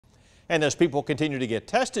And as people continue to get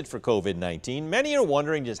tested for COVID-19, many are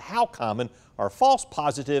wondering just how common are false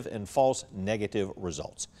positive and false negative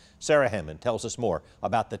results. Sarah Hammond tells us more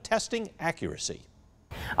about the testing accuracy.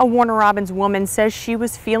 A Warner Robins woman says she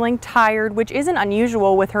was feeling tired, which isn't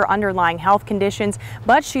unusual with her underlying health conditions,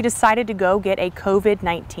 but she decided to go get a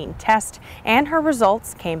COVID-19 test, and her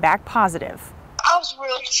results came back positive. I was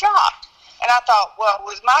really shocked, and I thought, well,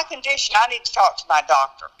 with my condition, I need to talk to my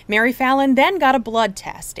doctor. Mary Fallon then got a blood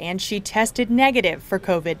test, and she tested negative for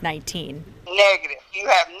COVID-19. Negative. You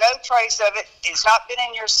have no trace of it. It's not been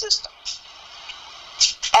in your system.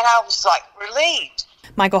 And I was like relieved.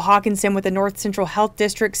 Michael Hawkinson with the North Central Health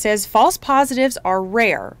District says false positives are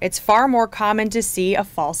rare. It's far more common to see a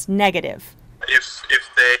false negative. If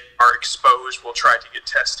they are exposed, we'll try to get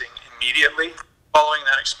testing immediately following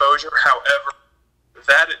that exposure. However,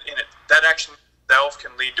 that action itself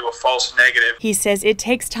can lead to a false negative. He says it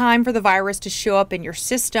takes time for the virus to show up in your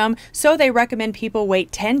system, so they recommend people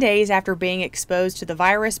wait 10 days after being exposed to the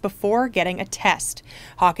virus before getting a test.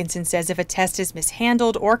 Hawkinson says if a test is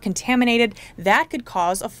mishandled or contaminated, that could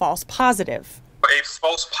cause a false positive. A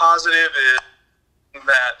false positive is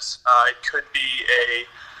that it could be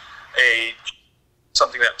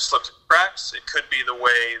something that slips and cracks. It could be the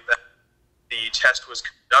way that the test was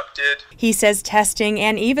conducted. He says testing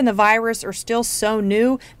and even the virus are still so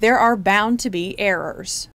new, there are bound to be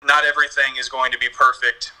errors. Not everything is going to be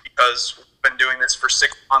perfect because we've been doing this for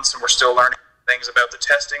 6 months and we're still learning things about the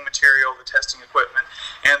testing material, the testing equipment,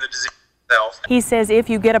 and the disease itself. He says if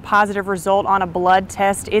you get a positive result on a blood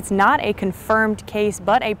test, it's not a confirmed case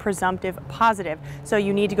but a presumptive positive. So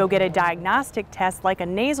you need to go get a diagnostic test like a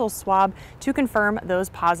nasal swab to confirm those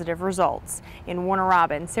positive results. In Warner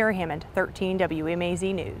Robins, Sarah Hammond, 13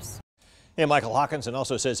 WMAZ News. And Michael Hawkinson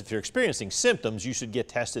also says if you're experiencing symptoms, you should get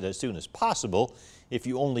tested as soon as possible. If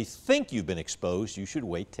you only think you've been exposed, you should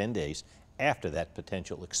wait 10 days after that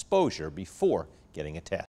potential exposure before getting a test.